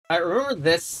I remember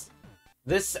this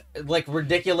like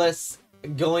ridiculous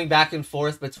going back and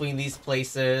forth between these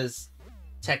places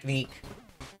technique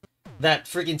that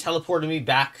freaking teleported me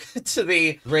back to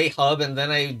the Gray Hub, and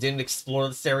then I didn't explore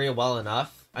this area well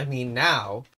enough. I mean,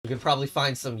 now we could probably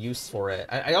find some use for it.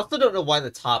 I also don't know why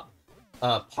the top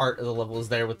part of the level is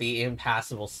there with the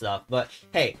impassable stuff, but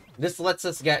hey, this lets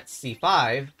us get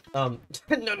C5. No,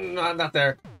 not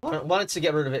there. Wanted to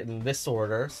get rid of it in this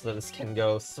order so that this can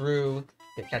go through,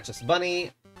 catch this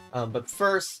bunny. But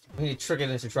first, we need to trick it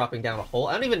into dropping down a hole.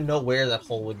 I don't even know where that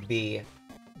hole would be.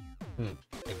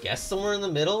 I guess somewhere in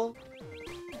the middle?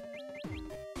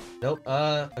 Nope,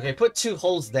 okay, put 2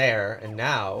 holes there, and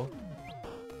now...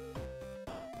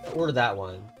 order that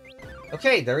one.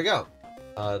 Okay, there we go.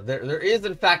 There is,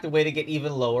 in fact, a way to get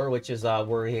even lower, which is,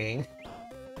 worrying.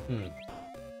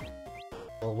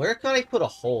 Well, where can I put a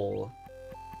hole?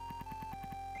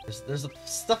 There's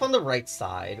stuff on the right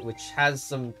side, which has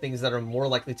some things that are more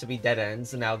likely to be dead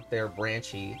ends, and now they're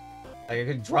branchy. Like, I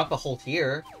could drop a hole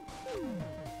here.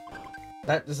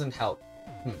 That doesn't help.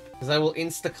 Because I will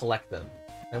insta-collect them.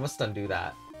 I must undo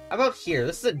that. How about here?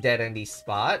 This is a dead-endy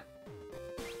spot.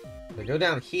 I go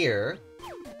down here.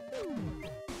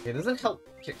 It doesn't help.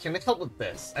 Can it help with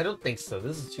this? I don't think so.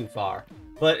 This is too far.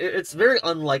 But it's very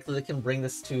unlikely it can bring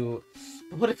this to...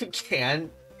 What if it can?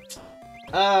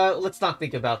 Let's not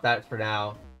think about that for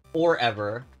now. Or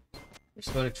ever. I'm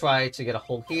just going to try to get a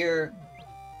hole here.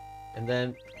 And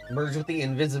then merge with the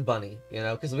Invisibunny, you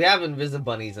know? Because we have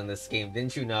Invisibunnies in this game,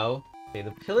 didn't you know? Okay,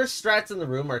 the pillar strats in the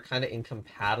room are kind of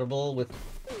incompatible with...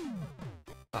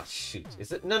 Oh, shoot.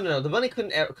 Is it? No. The bunny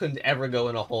couldn't ever go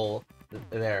in a hole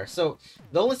there. So,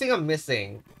 the only thing I'm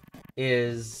missing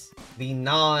is the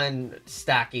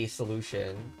non-stacky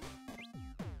solution.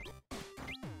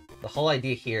 The whole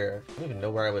idea here, I don't even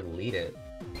know where I would lead it.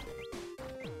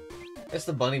 I guess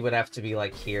the bunny would have to be,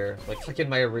 like, here. Like, click in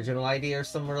my original idea or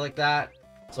somewhere like that.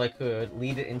 So I could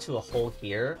lead it into a hole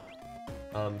here.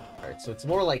 Alright, so it's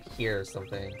more like here or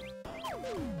something.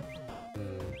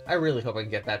 I really hope I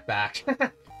can get that back.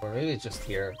 Or maybe it's just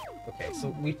here. Okay, so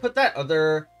we put that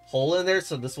other hole in there,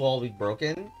 so this will all be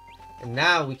broken. And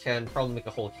now we can probably make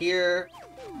a hole here.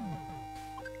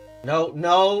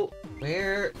 No!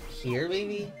 Where? Here,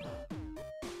 maybe?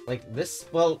 Like this?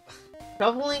 Well,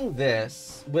 shoveling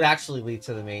this would actually lead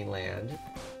to the mainland,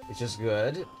 which is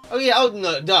good. Oh yeah, oh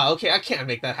no, duh, okay, I can't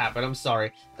make that happen, I'm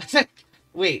sorry.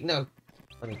 Wait, no.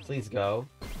 Let me please go.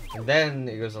 And then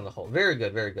it goes on the hole. Very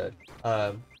good, very good.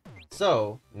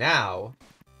 So, now,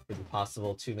 it would be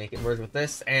possible to make it merge with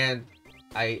this, and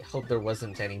I hope there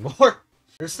wasn't any more.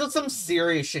 There's still some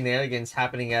serious shenanigans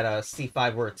happening at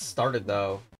C5 where it started,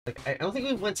 though. Like, I don't think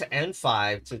we went to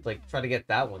N5 to, like, try to get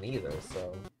that one either,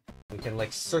 so... We can,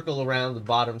 like, circle around the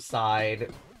bottom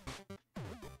side.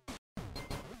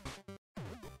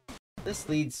 This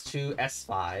leads to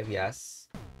S5, yes.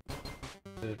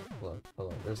 Hold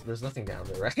on. There's nothing down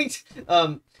there, right?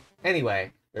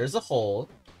 Anyway, there's a hole.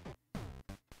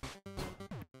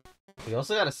 We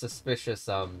also got a suspicious,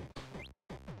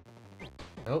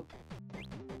 Nope.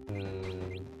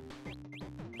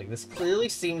 Like, this clearly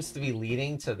seems to be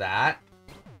leading to that.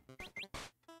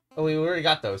 Oh, we already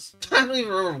got those. I don't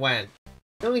even remember when.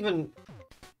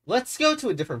 Let's go to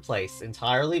a different place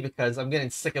entirely, because I'm getting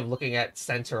sick of looking at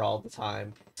center all the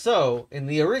time. So, in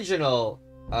the original...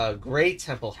 Gray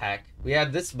Temple Heck, we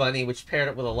had this bunny, which paired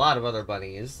up with a lot of other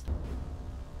bunnies.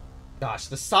 Gosh,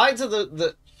 the sides of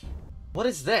the... What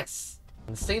is this?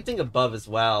 And the same thing above as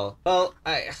well. Well,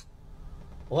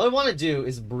 what I want to do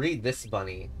is breed this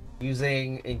bunny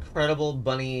using incredible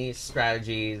bunny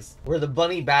strategies where the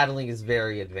bunny battling is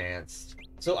very advanced.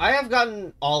 So I have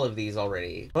gotten all of these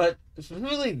already, but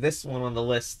really this one on the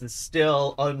list is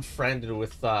still unfriended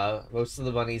with most of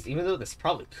the bunnies, even though this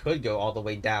probably could go all the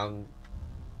way down.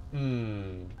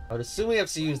 I would assume we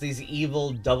have to use these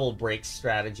evil double break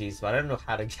strategies, but I don't know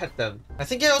how to get them. I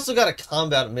think I also got a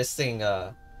combat missing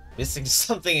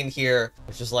something in here,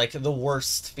 which is like the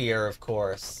worst fear, of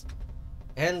course.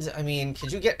 And, I mean,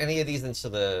 could you get any of these into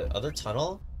the other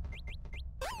tunnel?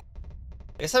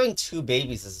 I guess having 2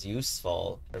 babies is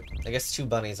useful. Or, I guess 2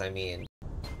 bunnies, I mean.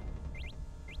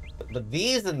 But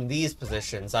these in these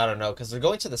positions, I don't know, because they're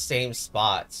going to the same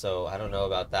spot, so I don't know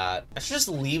about that. I should just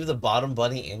leave the bottom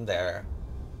bunny in there.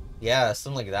 Yeah,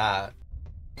 something like that.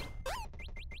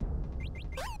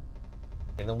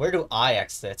 And then where do I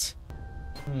exit?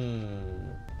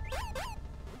 The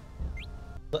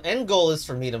end goal is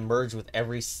for me to merge with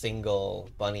every single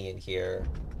bunny in here.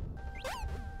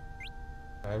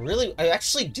 I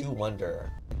actually do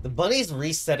wonder. The bunny's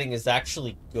resetting is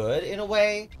actually good in a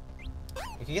way.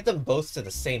 You can get them both to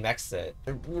the same exit.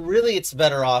 Really, it's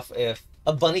better off if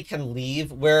a bunny can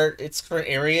leave where its current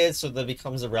area is so that it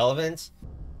becomes irrelevant.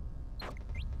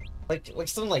 Like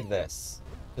something like this.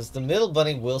 Because the middle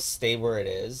bunny will stay where it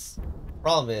is.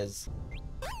 Problem is,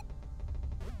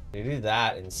 we do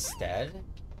that instead.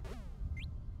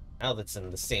 Now that's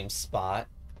in the same spot.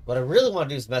 What I really want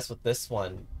to do is mess with this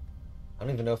one. I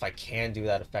don't even know if I can do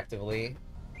that effectively.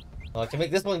 Well, I can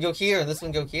make this one go here and this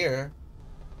one go here.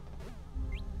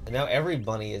 And now every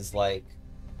bunny is like...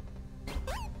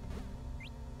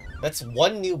 That's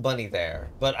one new bunny there.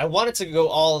 But I want it to go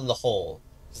all in the hole.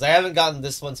 Because I haven't gotten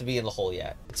this one to be in the hole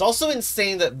yet. It's also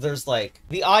insane that there's like...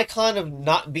 the icon of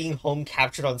not being home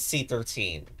captured on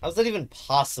C13. How is that even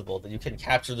possible that you can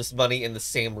capture this bunny in the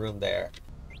same room there?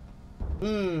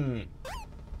 Wait,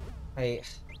 I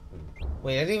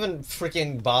didn't even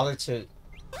freaking bother to...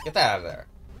 Get that out of there.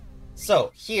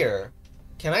 So, here...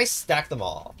 Can I stack them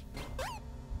all?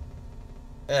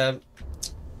 I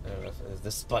don't know if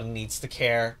this button needs to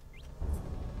care.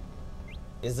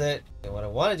 Is it? And what I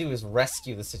want to do is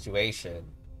rescue the situation.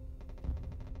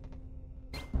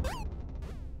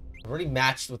 I've already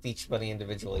matched with each bunny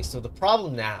individually, so the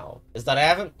problem now is that I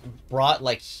haven't brought,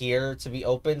 like, here to be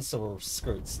open, so we're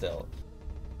screwed still.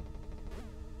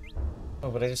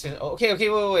 Oh, but I just didn't... Oh, okay,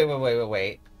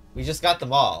 wait. We just got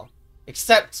them all.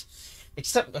 Except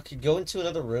I could go into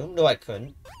another room? No, I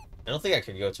couldn't. I don't think I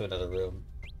could go to another room.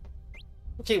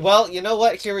 Okay, well, you know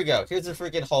what? Here we go. Here's a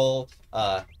freaking hole.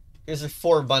 Here's our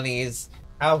 4 bunnies.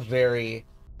 How very...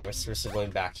 We're seriously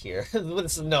going back here. No,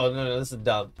 this is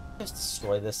dumb. Just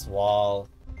destroy this wall.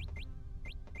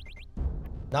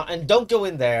 Now, and don't go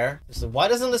in there. So why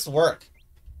doesn't this work?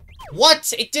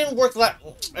 What? It didn't work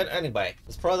anyway.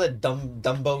 It's probably that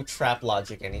Dumbo trap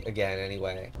logic again,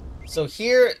 anyway. So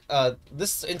here,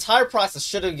 this entire process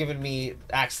should have given me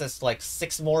access to like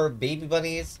 6 more baby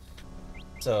bunnies.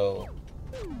 So...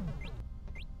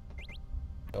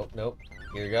 Nope.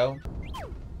 Here we go.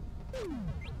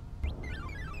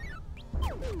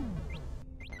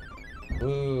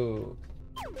 Ooh.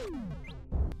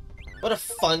 What a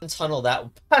fun tunnel that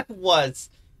was.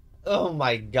 Oh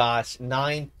my gosh.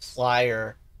 9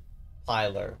 piler.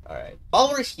 Alright. While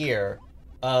we're here,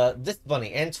 this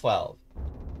bunny and 12.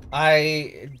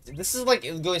 This is like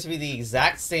going to be the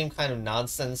exact same kind of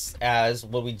nonsense as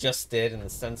what we just did, in the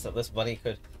sense that this bunny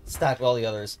could stack all the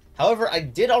others. However, I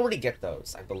did already get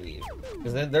those, I believe,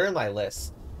 because they're in my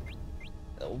list.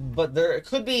 But there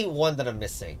could be one that I'm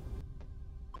missing.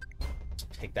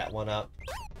 Pick that one up.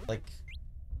 Like,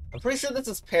 I'm pretty sure this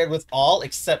is paired with all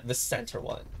except the center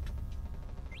one.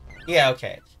 Yeah,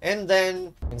 okay. And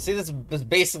then, you can see this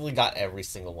basically got every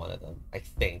single one of them, I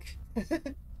think.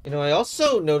 You know, I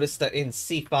also noticed that in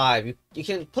C5, you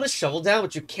can put a shovel down,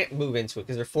 but you can't move into it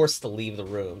because you're forced to leave the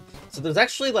room. So there's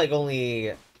actually, like,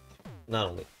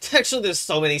 actually, there's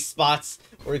so many spots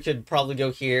where you could probably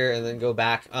go here and then go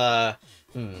back. Well,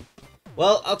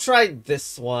 I'll try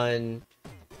this one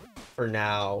for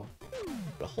now.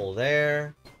 Put a hole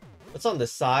there. What's on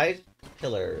this side?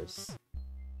 Pillars.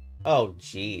 Oh,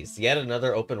 jeez. Yet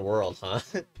another open world, huh?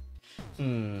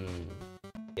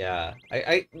 Yeah.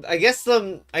 I guess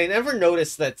I never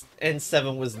noticed that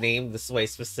N7 was named this way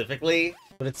specifically,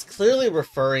 but it's clearly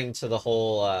referring to the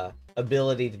whole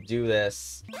ability to do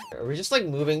this. Are we just like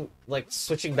moving, like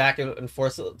switching back and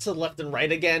forth to left and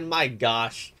right again? My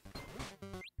gosh.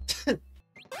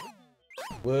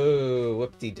 Whoa,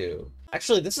 whoop-de-doo.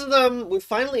 Actually, this is, we're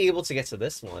finally able to get to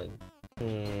this one.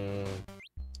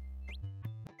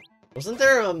 Wasn't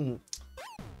there,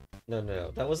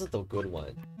 No, that wasn't the good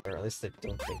one. Or at least I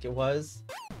don't think it was.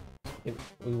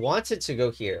 We wanted to go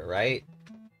here, right?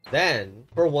 Then,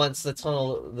 for once, the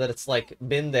tunnel that it's, like,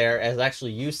 been there is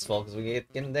actually useful, because we get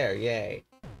in there, yay.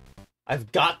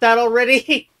 I've got that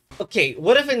already? Okay,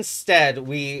 what if instead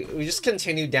we just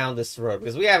continue down this road,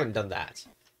 because we haven't done that.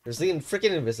 There's the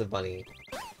freaking Invisibunny.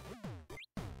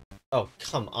 Oh,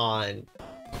 come on.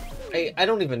 I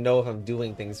don't even know if I'm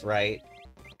doing things right.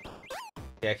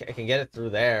 Yeah, I can get it through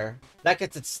there. That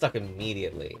gets it stuck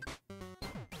immediately.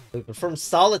 But from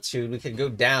Solitude, we could go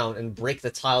down and break the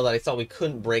tile that I thought we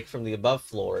couldn't break from the above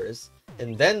floors.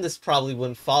 And then this probably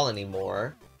wouldn't fall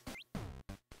anymore.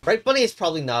 Right Bunny is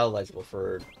probably not eligible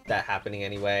for that happening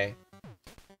anyway.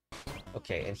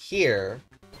 Okay, and here...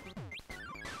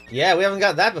 Yeah, we haven't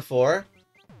got that before.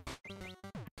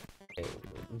 Okay,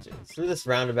 through this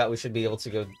roundabout, we should be able to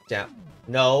go down.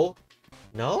 No?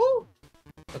 No?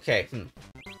 Okay,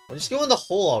 We'll just go in the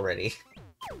hole already.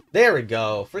 There we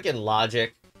go. Freaking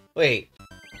logic. Wait.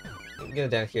 Get it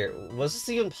down here. Was this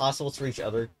even possible to reach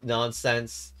other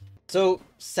nonsense? So,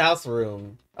 South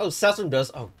Room. Oh, South Room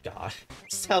does... Oh, God.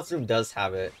 South Room does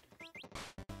have it.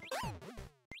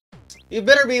 You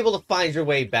better be able to find your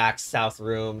way back, South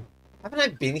Room. Haven't I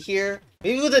been here?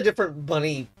 Maybe with a different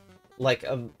bunny... Like,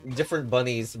 different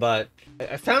bunnies, but...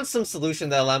 I found some solution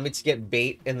that allowed me to get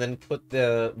bait and then put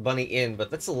the bunny in, but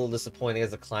that's a little disappointing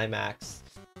as a climax.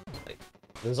 Like,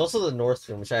 there's also the North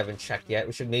Room, which I haven't checked yet.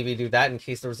 We should maybe do that in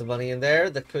case there was a bunny in there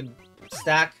that could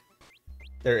stack.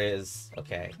 There is.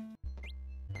 Okay.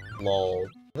 Lol.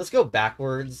 Let's go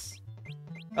backwards.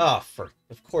 Oh,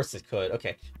 of course it could.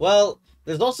 Okay. Well,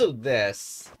 there's also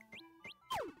this.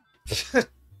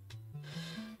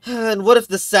 And what if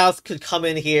the South could come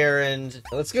in here and...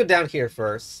 Let's go down here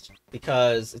first,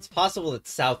 because it's possible that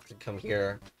South could come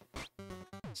here.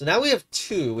 So now we have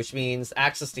 2, which means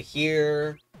access to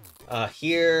here,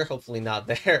 here, hopefully not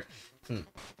there.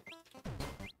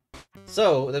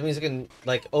 So, that means we can,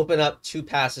 like, open up 2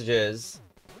 passages.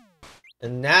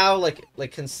 And now,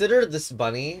 like, consider this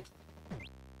bunny.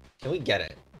 Can we get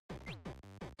it?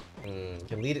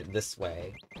 Can lead it this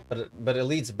way. But it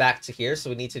leads back to here,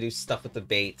 so we need to do stuff with the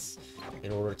baits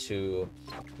in order to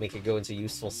make it go into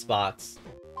useful spots.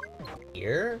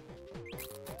 Here?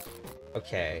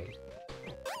 Okay.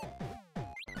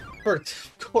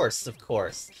 Of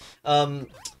course.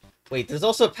 Wait, there's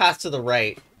also a path to the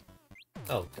right.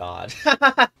 Oh, God.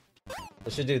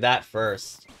 We should do that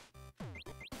first.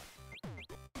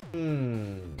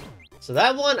 So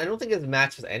that one, I don't think is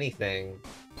matched with anything.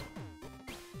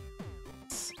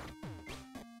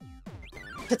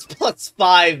 It's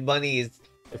 +5 bunnies.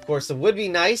 Of course, it would be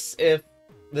nice if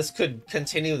this could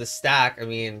continue the stack. I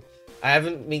mean, I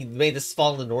haven't made this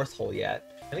fall in the North Hole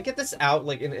yet. Can I get this out,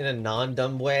 like, in a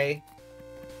non-dumb way?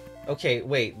 Okay,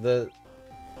 wait, the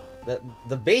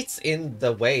bait's in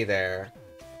the way there.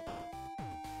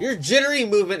 Your jittery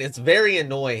movement is very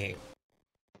annoying.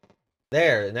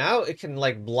 There, now it can,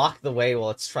 like, block the way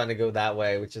while it's trying to go that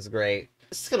way, which is great.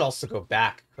 This could also go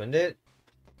back, couldn't it?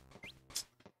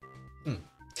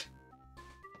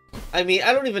 I mean,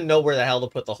 I don't even know where the hell to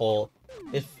put the hole.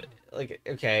 If, like,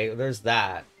 okay, there's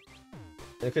that.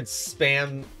 It could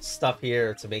spam stuff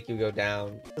here to make you go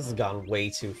down. This has gone way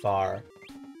too far.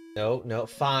 No,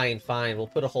 fine. We'll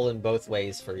put a hole in both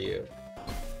ways for you.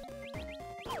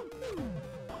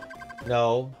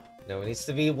 No, it needs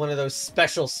to be one of those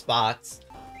special spots.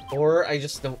 Or I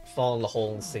just don't fall in the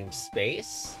hole in the same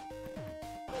space.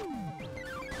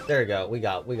 There we go, we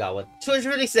got one.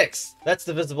 256! That's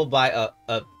divisible by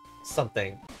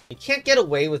something. You can't get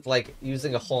away with, like,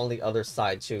 using a hole on the other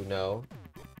side, too, no.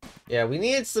 Yeah, we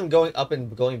needed some going up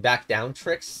and going back down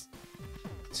tricks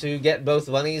to get both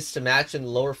bunnies to match in the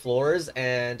lower floors,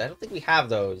 and I don't think we have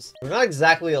those. We're not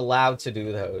exactly allowed to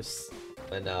do those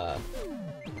when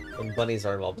bunnies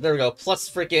are involved. But there we go, plus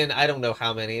freaking, I don't know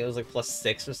how many, it was like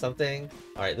 +6 or something.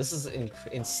 Alright, this is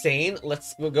insane.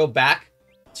 Let's go back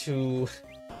to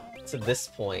this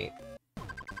point.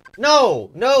 No,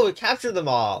 it captured them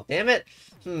all. Damn it.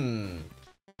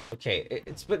 Okay,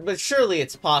 but surely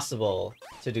it's possible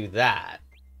to do that.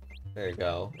 There you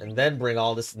go. And then bring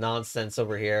all this nonsense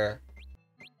over here.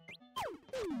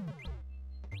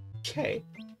 Okay.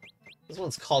 This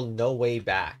one's called No Way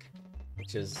Back,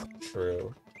 which is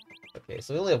true. Okay,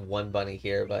 so we only have 1 bunny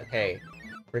here, but hey,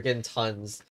 freaking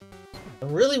tons.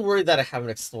 I'm really worried that I haven't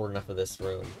explored enough of this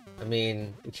room. I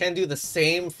mean, we can do the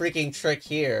same freaking trick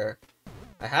here.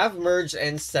 I have merged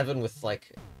N7 with,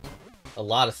 like, a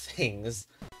lot of things.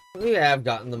 Maybe I have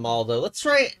gotten them all, though. Let's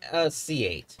try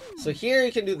C8. So here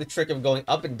you can do the trick of going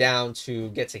up and down to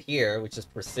get to here, which is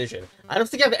precision. I don't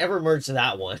think I've ever merged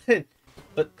that one.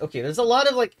 But, okay, there's a lot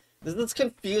of, like, there's this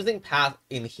confusing path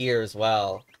in here as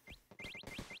well.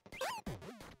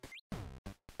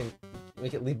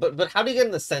 Make it leave, but how do you get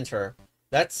in the center?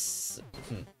 That's...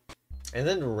 And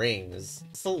then rings.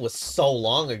 This was so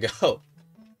long ago.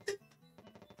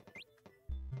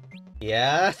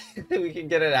 Yeah? We can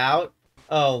get it out?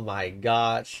 Oh my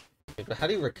gosh. But how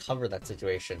do you recover that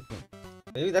situation?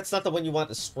 Maybe that's not the one you want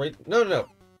to straight... No.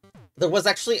 There was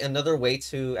actually another way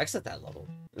to exit that level.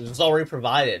 It was already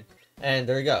provided. And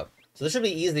there you go. So this should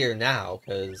be easier now,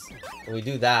 because when we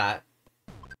do that...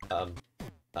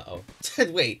 Uh-oh.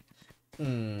 Wait.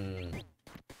 You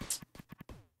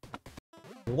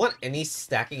want any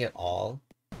stacking at all?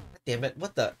 Damn it,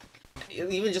 what the...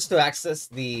 Even just to access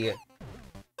the...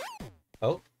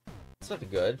 Oh, this might be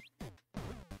good.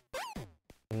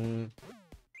 God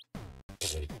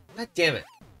damn it.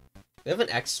 We have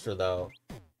an extra, though.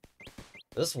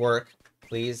 Does this work,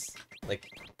 please? Like,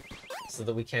 so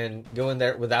that we can go in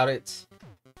there without it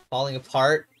falling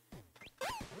apart?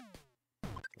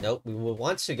 Nope, we will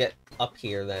want to get up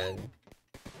here, then.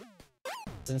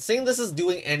 It's insane this is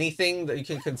doing anything that you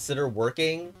can consider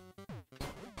working.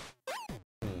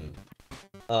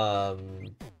 Are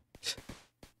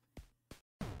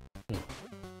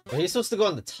you supposed to go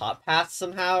on the top path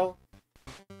somehow?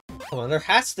 Come on, there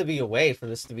has to be a way for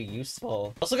this to be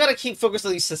useful. Also gotta keep focused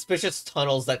on these suspicious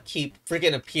tunnels that keep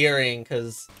freaking appearing,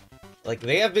 because, like,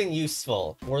 they have been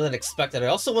useful. More than expected. I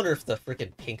also wonder if the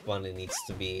freaking pink bunny needs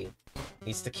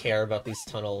to care about these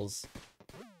tunnels.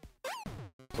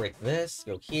 Break this,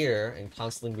 go here, and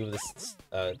constantly move this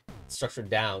structure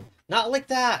down. Not like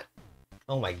that!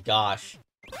 Oh my gosh.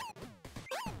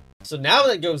 So now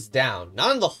it goes down.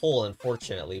 Not in the hole,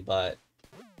 unfortunately, but...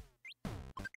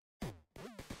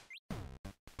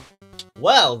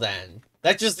 Well, then.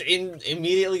 That just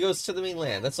immediately goes to the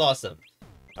mainland. That's awesome.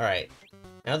 Alright.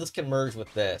 Now this can merge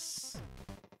with this.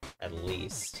 At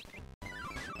least.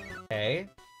 Okay.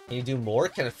 Can you do more?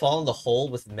 Can it fall in the hole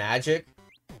with magic?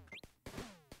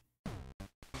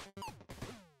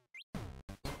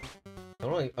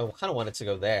 I kind of want it to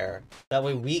go there. That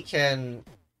way we can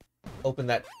open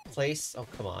that place. Oh,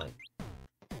 come on.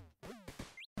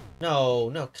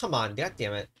 No, come on. God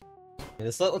damn it.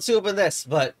 Let's open this,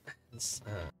 but...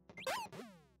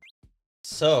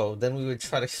 So, then we would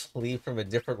try to leave from a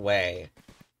different way.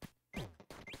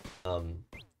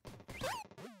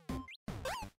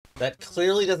 That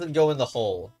clearly doesn't go in the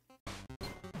hole.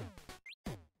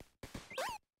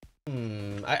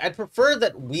 I'd prefer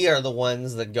that we are the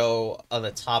ones that go on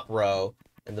the top row,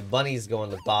 and the bunnies go on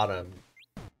the bottom.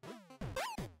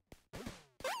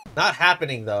 Not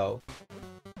happening, though.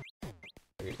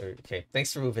 Okay,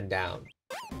 thanks for moving down.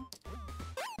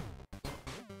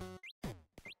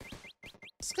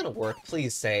 It's gonna work,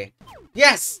 please say.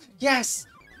 Yes! Yes!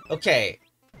 Okay.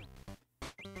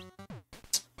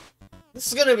 This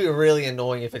is gonna be really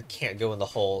annoying if it can't go in the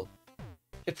hole.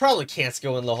 It probably can't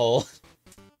go in the hole.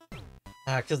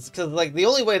 Cause, like, the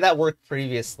only way that worked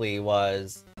previously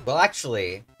was... Well,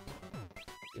 actually...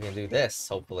 We can do this,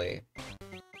 hopefully.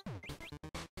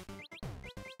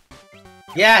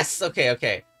 Yes!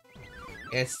 Okay.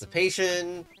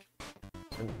 Anticipation...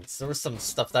 There was some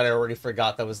stuff that I already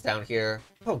forgot that was down here.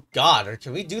 Oh god,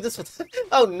 can we do this with...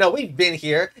 Oh no, we've been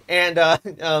here, and,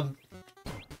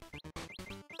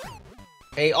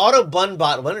 Hey, Auto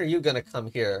Bunbot, when are you gonna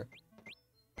come here?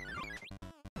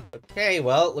 Okay,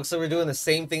 well, looks like we're doing the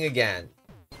same thing again.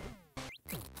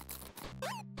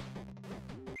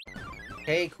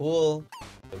 Okay, cool.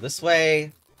 Go this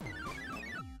way.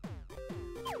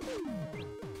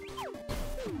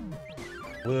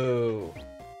 Woo.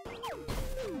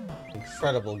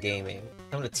 Incredible gaming.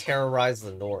 I'm gonna terrorize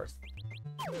the North.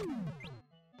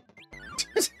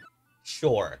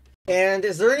 Sure. And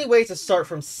is there any way to start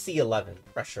from C11?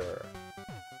 Pressure.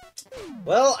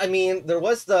 Well, I mean, there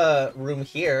was the room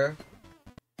here.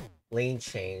 Lane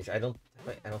change. I don't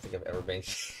think I've ever been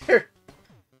here.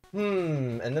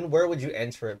 And then where would you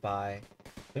enter it by?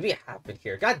 Maybe it happened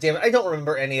here. God damn it, I don't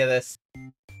remember any of this.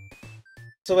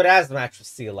 So it has matched with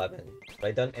C11. Have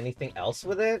I done anything else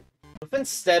with it? If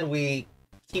instead we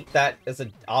keep that as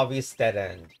an obvious dead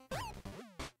end.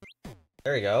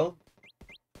 There we go.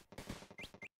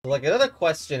 So, like, another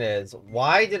question is,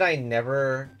 why did I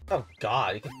never... Oh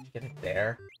god, you can get it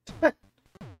there.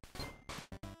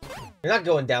 You're not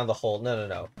going down the hole.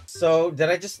 No. So, did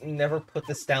I just never put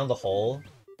this down the hole?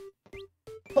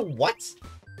 Oh, what?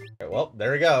 Okay, well,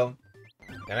 there we go.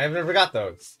 And I've never got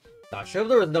those. Not sure if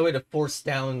there was no way to force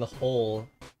down the hole.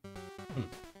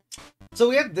 So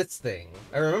we have this thing.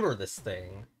 I remember this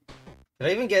thing. Did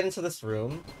I even get into this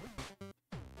room?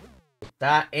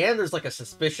 That, and there's like a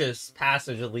suspicious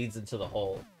passage that leads into the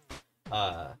hole.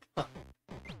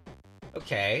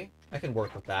 Okay, I can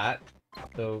work with that.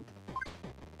 So,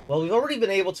 well, we've already been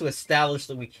able to establish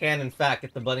that we can, in fact,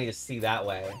 get the bunny to see that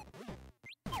way.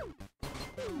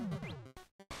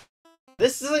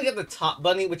 This doesn't get the top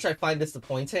bunny, which I find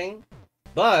disappointing,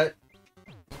 but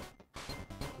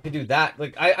we could do that.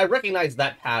 Like, I recognize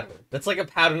that pattern. That's like a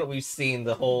pattern that we've seen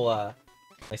the whole,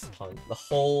 nice pun. The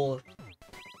whole...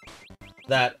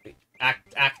 that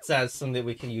acts as something that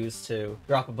we can use to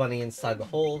drop a bunny inside the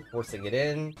hole, forcing it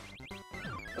in.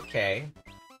 Okay.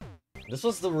 This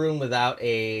was the room without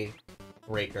a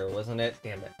breaker, wasn't it?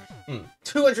 Damn it.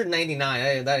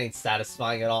 299, that ain't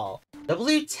satisfying at all.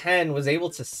 W10 was able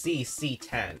to see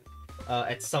C10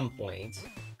 at some point.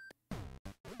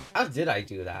 How did I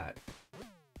do that?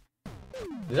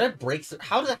 Did I break...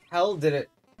 How the hell did it...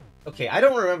 Okay, I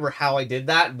don't remember how I did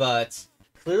that, but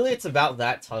clearly it's about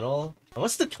that tunnel. I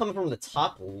must have come from the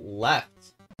top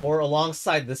left, or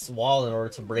alongside this wall in order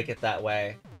to break it that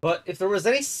way. But if there was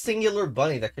any singular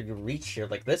bunny that could reach here,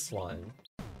 like this one,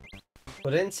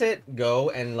 Couldn't it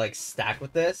go and, like, stack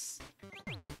with this?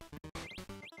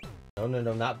 No, no,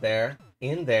 no, not there.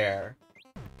 In there.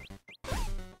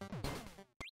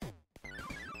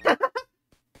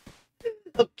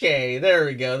 Okay, there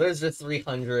we go. There's the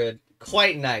 300.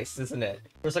 Quite nice, isn't it?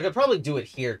 Of course, I could probably do it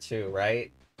here too,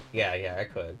 right? Yeah, I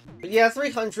could. But yeah,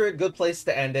 300, good place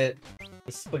to end it.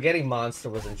 The spaghetti monster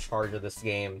was in charge of this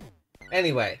game.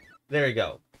 Anyway, there you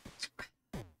go.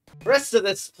 The rest of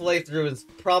this playthrough is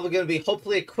probably going to be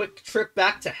hopefully a quick trip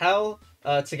back to hell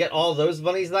to get all those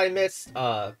bunnies that I missed.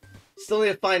 Still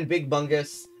need to find Big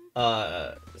Bungus.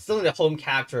 Still need to home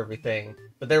capture everything.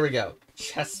 But there we go.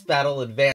 Chess battle advanced.